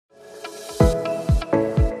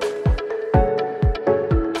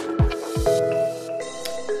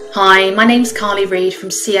Hi, my name's Carly Reid from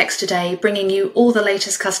CX Today, bringing you all the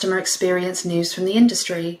latest customer experience news from the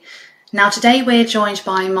industry. Now today we're joined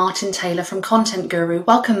by Martin Taylor from Content Guru.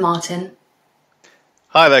 Welcome, Martin.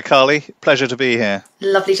 Hi there, Carly. Pleasure to be here.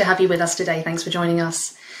 Lovely to have you with us today. Thanks for joining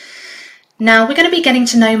us. Now, we're going to be getting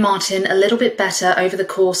to know Martin a little bit better over the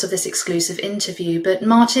course of this exclusive interview, but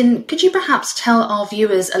Martin, could you perhaps tell our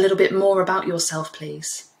viewers a little bit more about yourself,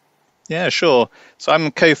 please? Yeah, sure. So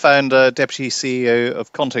I'm co-founder, deputy CEO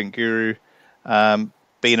of Content Guru.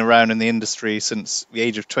 Been around in the industry since the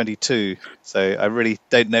age of 22, so I really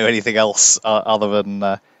don't know anything else other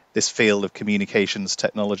than this field of communications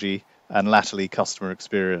technology and latterly customer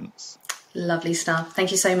experience. Lovely stuff.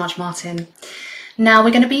 Thank you so much, Martin. Now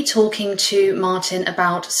we're going to be talking to Martin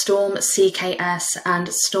about Storm CKS and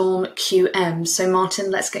Storm QM. So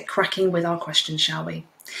Martin, let's get cracking with our questions, shall we?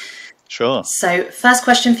 Sure. So first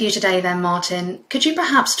question for you today then, Martin. Could you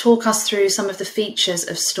perhaps talk us through some of the features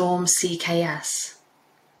of Storm CKS?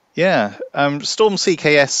 Yeah, Storm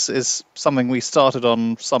CKS is something we started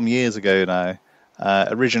on some years ago now.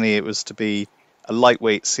 Originally it was to be a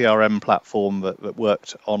lightweight CRM platform that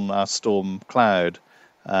worked on our Storm cloud.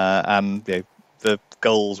 And the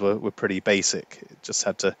goals were pretty basic. It just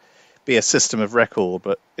had to be a system of record,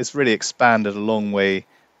 but it's really expanded a long way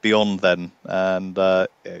beyond then, and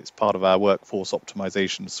it's part of our workforce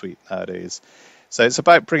optimization suite nowadays. So it's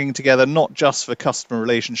about bringing together not just the customer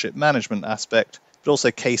relationship management aspect, but also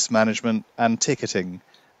case management and ticketing,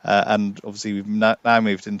 and obviously we've now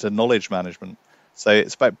moved into knowledge management. So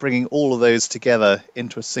it's about bringing all of those together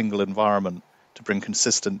into a single environment to bring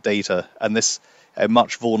consistent data and this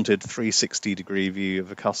much vaunted 360-degree view of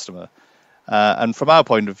the customer. And from our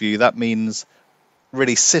point of view, that means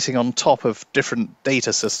really sitting on top of different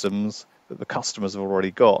data systems that the customers have already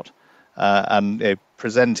got, and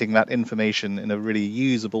presenting that information in a really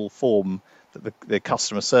usable form that the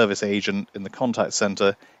customer service agent in the contact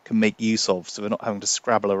center can make use of, so they're not having to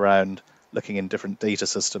scrabble around looking in different data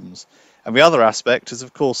systems. And the other aspect is,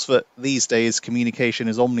 of course, that these days communication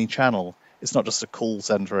is omni-channel. It's not just a call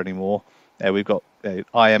center anymore. We've got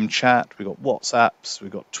IM chat, we've got WhatsApps,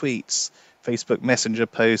 we've got tweets, Facebook Messenger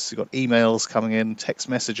posts, we've got emails coming in, text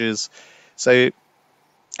messages. So if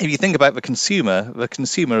you think about the consumer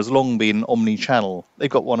has long been omni-channel. They've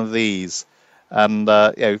got one of these. And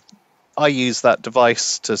I use that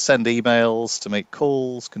device to send emails, to make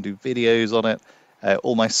calls, can do videos on it,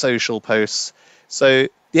 all my social posts. So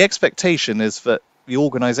the expectation is that the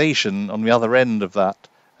organization on the other end of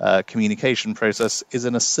that communication process is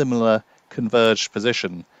in a similar converged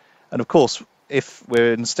position. And of course, if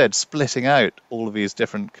we're instead splitting out all of these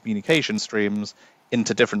different communication streams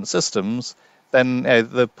into different systems, then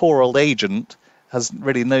the poor old agent has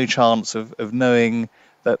really no chance of knowing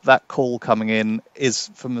that call coming in is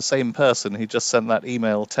from the same person who just sent that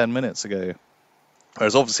email 10 minutes ago.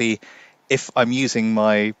 Whereas obviously, if I'm using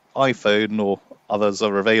my iPhone, or others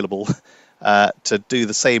are available, to do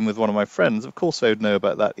the same with one of my friends, of course they would know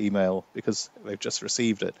about that email because they've just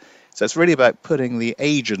received it. So it's really about putting the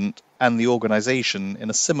agent and the organization in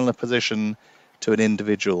a similar position to an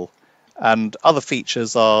individual. And other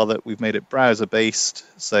features are that we've made it browser-based,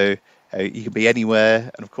 so you can be anywhere.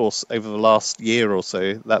 And of course, over the last year or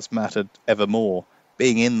so, that's mattered ever more.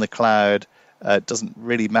 Being in the cloud doesn't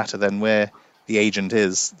really matter then where the agent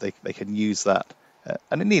is. They can use that.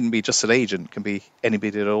 And it needn't be just an agent, it can be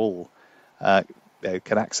anybody at all.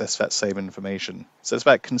 Can access that same information. So it's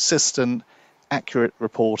about consistent, accurate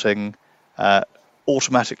reporting,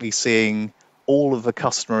 automatically seeing all of the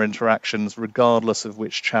customer interactions regardless of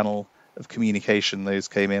which channel of communication those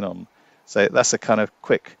came in on. So that's a kind of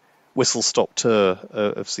quick whistle-stop tour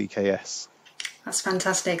of CKS. That's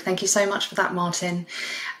fantastic. Thank you so much for that, Martin.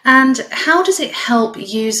 And how does it help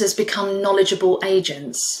users become knowledgeable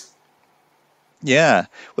agents? Yeah,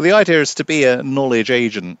 well, the idea is to be a knowledge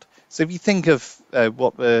agent. So if you think of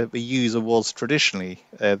what the user was traditionally,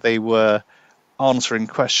 they were answering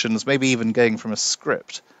questions, maybe even going from a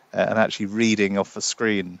script and actually reading off the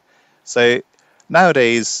screen. So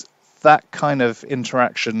nowadays, that kind of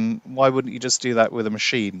interaction, why wouldn't you just do that with a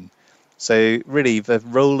machine? So really, the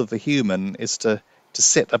role of the human is to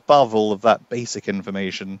sit above all of that basic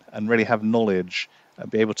information and really have knowledge and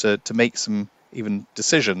be able to make some even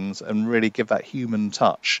decisions and really give that human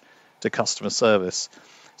touch to customer service.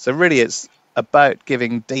 So really, it's about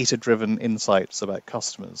giving data-driven insights about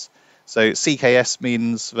customers. So CKS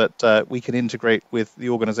means that we can integrate with the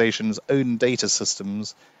organization's own data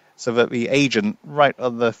systems so that the agent, right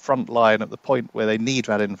on the front line at the point where they need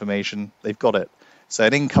that information, they've got it. So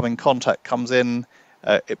an incoming contact comes in,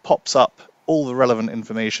 it pops up all the relevant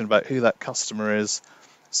information about who that customer is.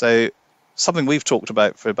 So something we've talked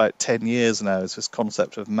about for about 10 years now is this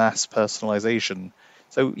concept of mass personalization.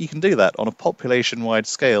 So you can do that on a population-wide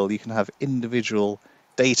scale. You can have individual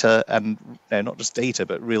data and not just data,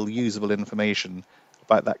 but real usable information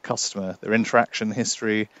about that customer, their interaction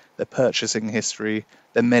history, their purchasing history,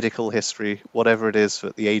 their medical history, whatever it is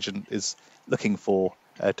that the agent is looking for,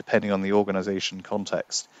 depending on the organization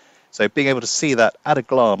context. So being able to see that at a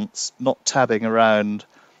glance, not tabbing around,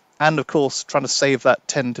 and of course trying to save that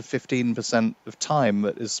 10 to 15% of time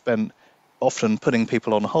that is spent often putting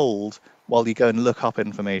people on hold while you go and look up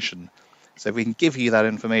information. So if we can give you that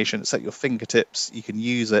information, it's at your fingertips, you can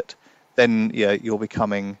use it, then you're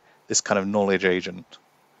becoming this kind of knowledge agent.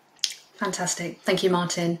 Fantastic. Thank you,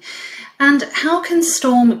 Martin. And how can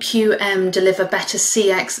Storm QM deliver better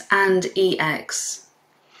CX and EX?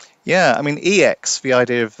 Yeah, I mean, EX, the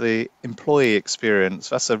idea of the employee experience,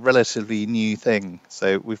 that's a relatively new thing.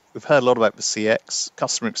 So we've heard a lot about the CX,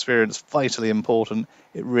 customer experience, vitally important.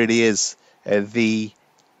 It really is the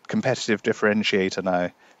competitive differentiator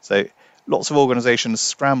now. So lots of organizations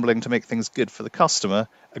scrambling to make things good for the customer.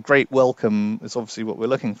 A great welcome is obviously what we're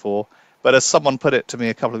looking for. But as someone put it to me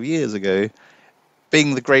a couple of years ago,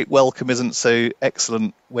 being the great welcome isn't so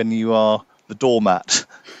excellent when you are the doormat.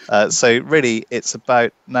 So really, it's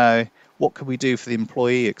about now, what can we do for the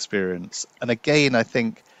employee experience? And again, I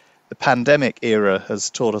think the pandemic era has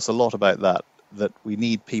taught us a lot about that we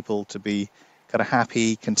need people to be kind of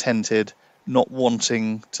happy, contented, not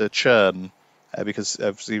wanting to churn, because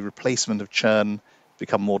obviously replacement of churn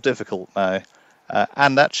become more difficult now.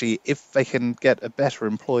 And actually, if they can get a better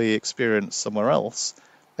employee experience somewhere else,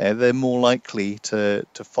 they're more likely to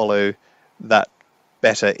follow that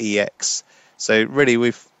better EX. So really,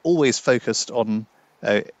 we've always focused on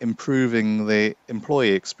improving the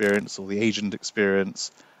employee experience or the agent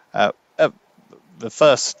experience. The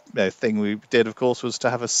first thing we did, of course, was to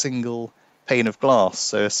have a single pane of glass,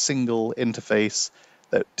 so a single interface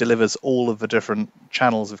that delivers all of the different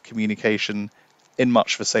channels of communication in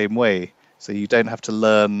much the same way. So you don't have to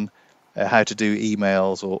learn how to do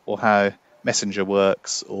emails or how Messenger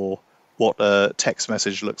works or what a text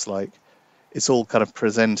message looks like. It's all kind of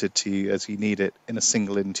presented to you as you need it in a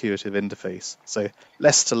single intuitive interface. So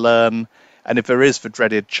less to learn. And if there is the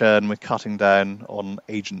dreaded churn, we're cutting down on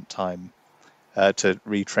agent time to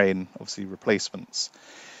retrain, obviously, replacements.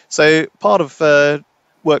 So part of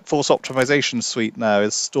Workforce Optimization Suite now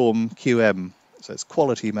is Storm QM. So it's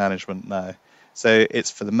quality management now. So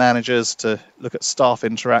it's for the managers to look at staff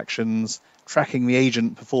interactions, tracking the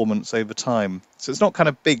agent performance over time. So it's not kind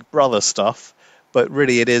of big brother stuff, but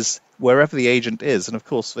really it is wherever the agent is. And of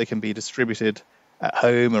course, they can be distributed at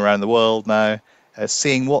home, around the world now,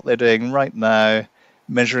 seeing what they're doing right now,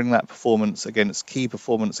 measuring that performance against key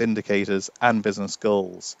performance indicators and business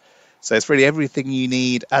goals. So it's really everything you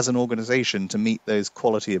need as an organization to meet those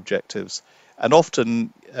quality objectives. And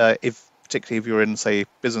often, particularly if you're in, say,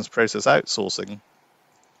 business process outsourcing,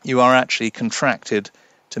 you are actually contracted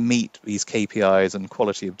to meet these KPIs and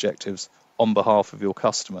quality objectives on behalf of your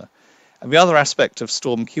customer. And the other aspect of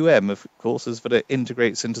Storm QM, of course, is that it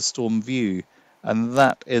integrates into Storm View. And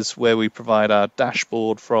that is where we provide our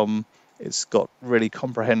dashboard from. It's got really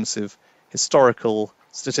comprehensive historical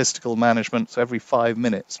statistical management. So every 5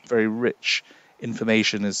 minutes, very rich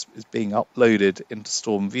information is being uploaded into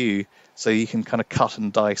Storm View. So you can kind of cut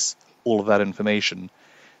and dice all of that information.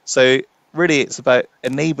 So really, it's about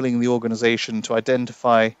enabling the organization to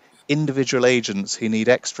identify individual agents who need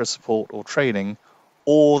extra support or training,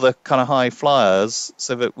 or the kind of high flyers,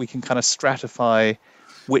 so that we can kind of stratify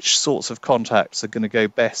which sorts of contacts are going to go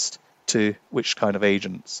best to which kind of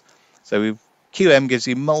agents. So QM gives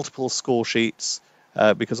you multiple score sheets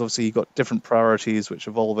because obviously you've got different priorities which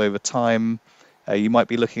evolve over time. You might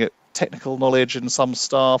be looking at technical knowledge in some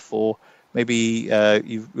staff, or maybe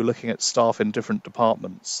you're looking at staff in different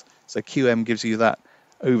departments. So QM gives you that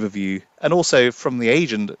overview. And also from the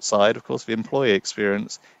agent side, of course, the employee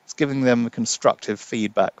experience, it's giving them the constructive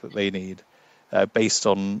feedback that they need based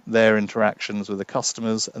on their interactions with the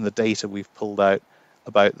customers and the data we've pulled out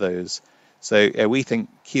about those. So we think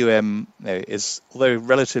QM is, although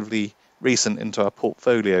relatively recent into our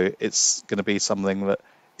portfolio, it's going to be something that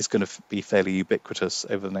is going to be fairly ubiquitous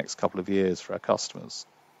over the next couple of years for our customers.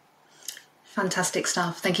 Fantastic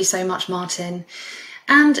stuff. Thank you so much, Martin.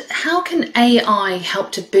 And how can AI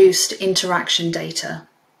help to boost interaction data?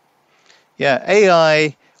 Yeah,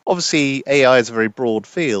 AI is a very broad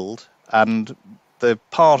field, and the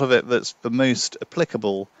part of it that's the most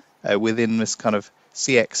applicable within this kind of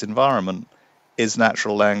CX environment is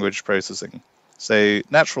natural language processing. So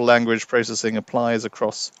natural language processing applies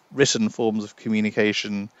across written forms of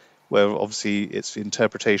communication, where obviously it's the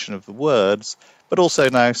interpretation of the words, but also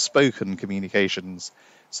now spoken communications.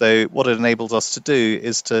 So what it enables us to do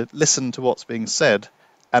is to listen to what's being said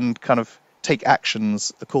and kind of take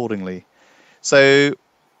actions accordingly. So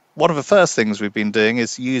one of the first things we've been doing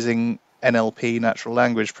is using NLP, natural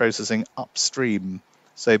language processing, upstream.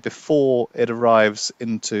 So before it arrives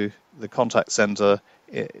into the contact center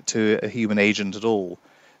to a human agent at all.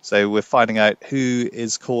 So we're finding out who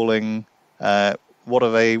is calling, what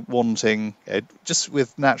are they wanting, just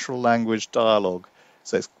with natural language dialogue.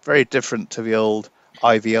 So it's very different to the old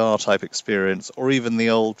IVR type experience, or even the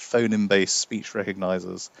old phone-in-based speech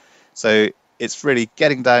recognizers. So it's really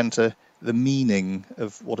getting down to the meaning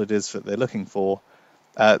of what it is that they're looking for.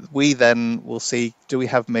 We then will see, do we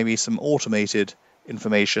have maybe some automated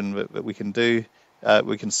information that we can do?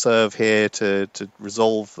 We can serve here to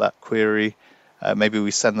resolve that query. Maybe we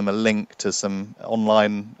send them a link to some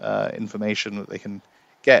online information that they can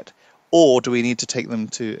get. Or do we need to take them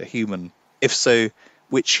to a human? If so,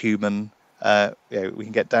 which human? We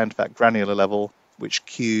can get down to that granular level, which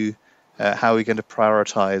queue, how are we going to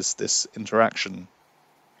prioritize this interaction?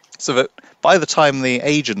 So that by the time the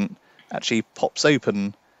agent actually pops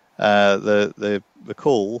open the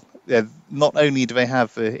call, not only do they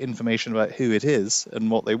have the information about who it is and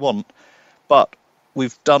what they want, but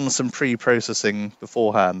we've done some pre-processing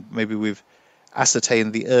beforehand. Maybe we've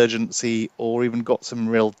ascertained the urgency or even got some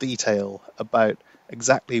real detail about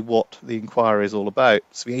exactly what the inquiry is all about,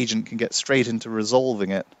 so the agent can get straight into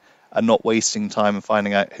resolving it and not wasting time and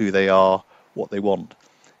finding out who they are, what they want.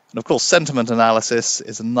 And of course, sentiment analysis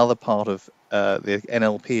is another part of the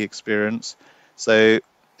NLP experience. So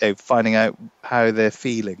finding out how they're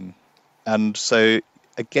feeling. And so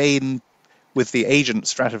again, with the agent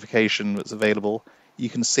stratification that's available, you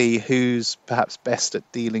can see who's perhaps best at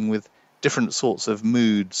dealing with different sorts of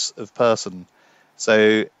moods of person.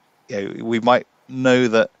 So we might know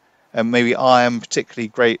that maybe I am particularly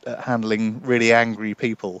great at handling really angry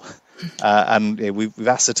people. And we've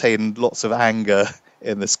ascertained lots of anger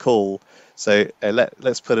in this call. So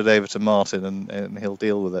let's put it over to Martin and he'll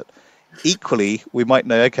deal with it. Equally, we might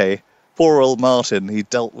know, okay, poor old Martin, he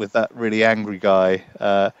dealt with that really angry guy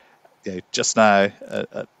just now.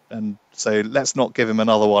 And so let's not give him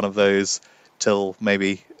another one of those till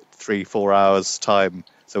maybe 3-4 hours time.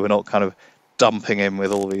 So we're not kind of dumping him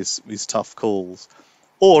with all these tough calls.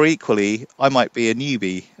 Or equally, I might be a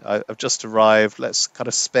newbie. I've just arrived. Let's kind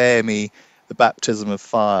of spare me the baptism of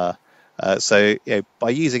fire. So by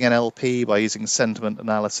using NLP, by using sentiment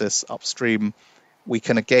analysis upstream, we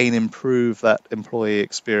can again improve that employee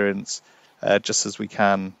experience just as we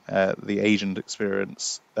can the agent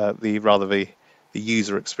experience, the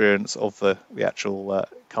user experience of the actual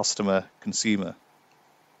customer consumer.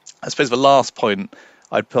 I suppose the last point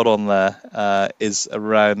I'd put on there is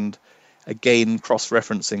around, again,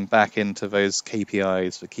 cross-referencing back into those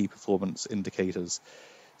KPIs, the key performance indicators.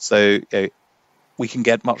 So we can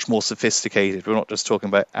get much more sophisticated. We're not just talking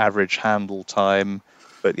about average handle time,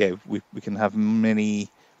 but we can have many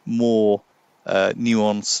more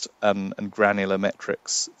nuanced and granular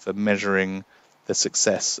metrics for measuring the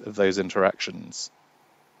success of those interactions.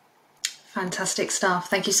 Fantastic stuff.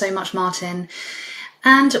 Thank you so much, Martin.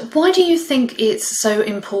 And why do you think it's so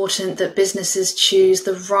important that businesses choose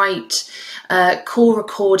the right call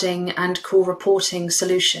recording and call reporting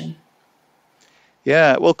solution?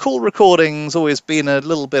 Yeah, well, call recording's always been a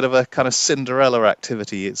little bit of a kind of Cinderella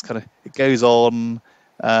activity. It goes on,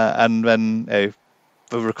 and then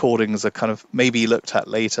the recordings are kind of maybe looked at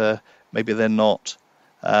later, maybe they're not.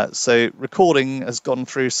 So recording has gone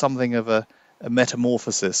through something of a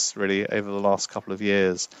metamorphosis really over the last couple of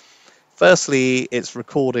years. Firstly, it's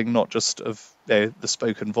recording not just of the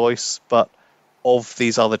spoken voice, but of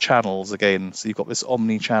these other channels again. So you've got this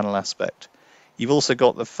omni-channel aspect. You've also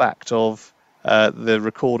got the fact of the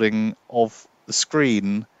recording of the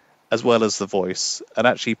screen as well as the voice, and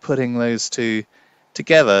actually putting those two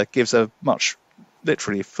together gives a much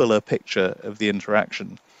literally fuller picture of the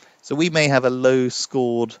interaction. So we may have a low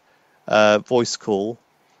scored voice call,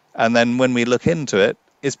 and then when we look into it,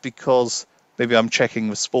 it's because maybe I'm checking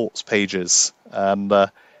the sports pages and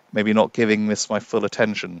maybe not giving this my full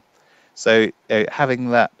attention. So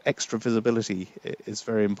having that extra visibility is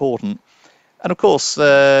very important. And of course,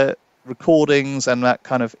 recordings and that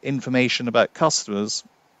kind of information about customers,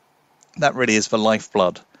 that really is the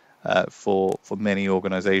lifeblood for many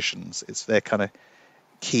organizations. It's their kind of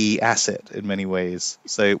key asset in many ways.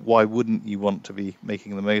 So why wouldn't you want to be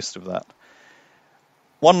making the most of that?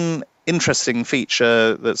 One interesting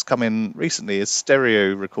feature that's come in recently is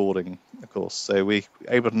stereo recording, of course. So we're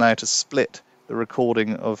able now to split the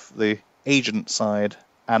recording of the agent side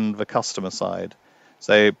and the customer side.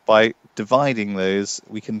 So by dividing those,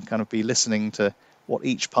 we can kind of be listening to what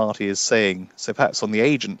each party is saying. So perhaps on the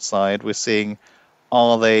agent side, we're seeing,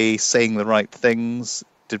 are they saying the right things?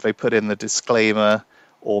 Did they put in the disclaimer?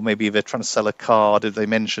 Or maybe they're trying to sell a car. Did they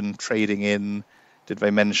mention trading in? Did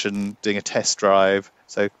they mention doing a test drive?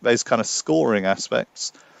 So those kind of scoring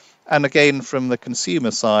aspects. And again, from the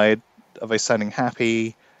consumer side, are they sounding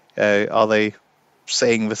happy? Are they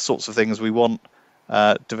saying the sorts of things we want?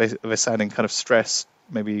 Are they sounding kind of stressed,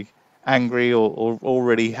 maybe angry, or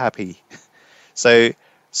already happy? So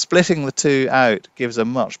splitting the two out gives a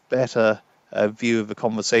much better view of the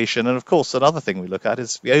conversation. And of course, another thing we look at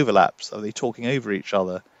is the overlaps. Are they talking over each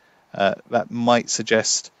other? That might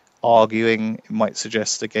suggest arguing. It might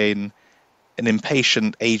suggest, again, an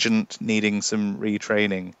impatient agent needing some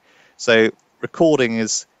retraining. So recording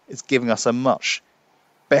is giving us a much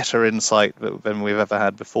better insight than we've ever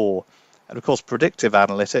had before. And of course, predictive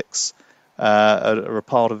analytics are a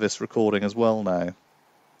part of this recording as well now.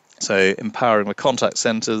 So empowering the contact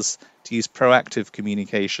centers to use proactive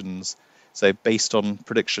communications, so based on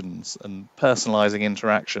predictions, and personalizing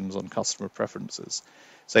interactions on customer preferences.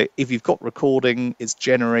 So if you've got recording, it's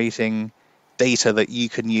generating data that you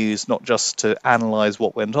can use not just to analyze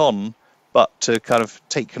what went on, but to kind of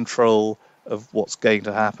take control of what's going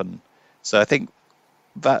to happen. So I think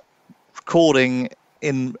that recording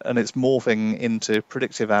and it's morphing into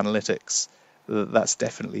predictive analytics, that's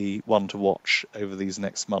definitely one to watch over these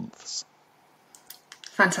next months.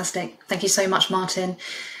 Fantastic. Thank you so much, Martin.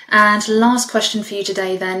 And last question for you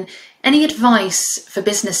today then. Any advice for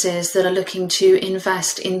businesses that are looking to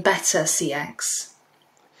invest in better CX?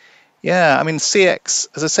 Yeah, I mean, CX,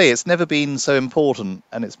 as I say, it's never been so important,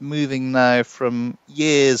 and it's moving now from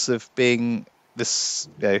years of being this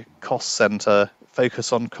cost center,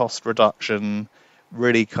 focus on cost reduction,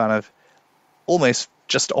 really kind of almost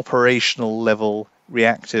just operational level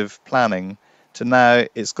reactive planning, to now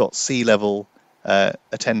it's got C-level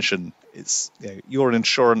attention. It's you're an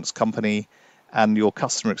insurance company, and your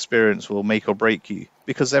customer experience will make or break you,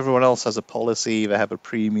 because everyone else has a policy, they have a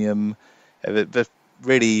premium, they're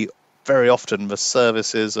really very often the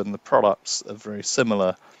services and the products are very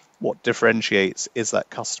similar. What differentiates is that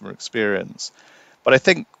customer experience. But I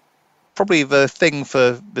think probably the thing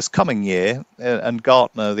for this coming year, and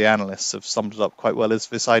Gartner, the analysts, have summed it up quite well, is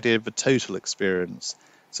this idea of the total experience.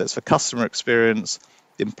 So it's the customer experience,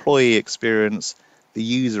 the employee experience, the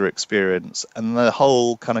user experience, and the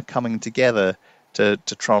whole kind of coming together to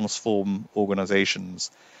transform organizations.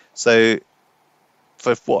 So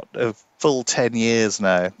for a full 10 years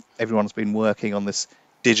now, everyone's been working on this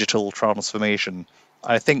digital transformation.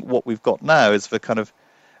 I think what we've got now is the kind of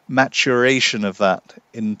maturation of that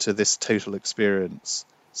into this total experience.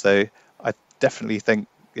 So I definitely think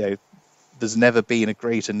there's never been a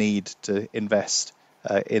greater need to invest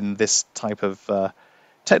in this type of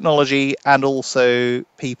technology and also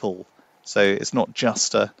people. So it's not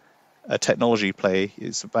just a technology play,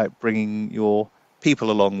 it's about bringing your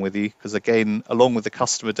people along with you, because again, along with the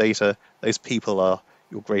customer data, those people are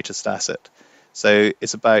your greatest asset. So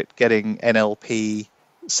it's about getting NLP,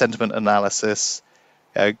 sentiment analysis,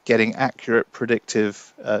 getting accurate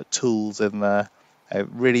predictive tools in there,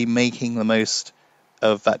 really making the most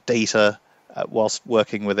of that data whilst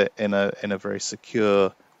working with it in a very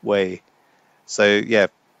secure way. So yeah,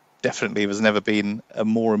 definitely there's never been a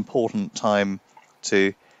more important time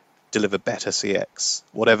to deliver better CX,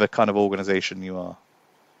 whatever kind of organization you are.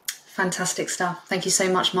 Fantastic stuff. Thank you so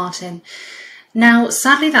much, Martin. Now,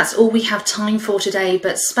 sadly, that's all we have time for today,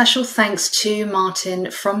 but special thanks to Martin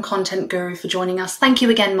from Content Guru for joining us. Thank you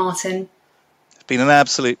again, Martin. It's been an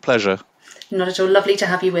absolute pleasure. Not at all. Lovely to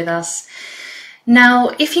have you with us.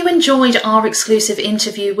 Now, if you enjoyed our exclusive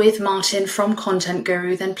interview with Martin from Content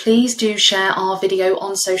Guru, then please do share our video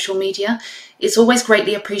on social media. It's always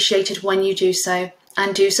greatly appreciated when you do so,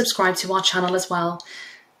 and do subscribe to our channel as well.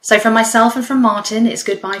 So from myself and from Martin, it's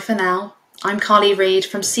goodbye for now. I'm Carly Reid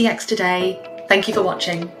from CX Today. Thank you for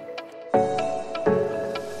watching.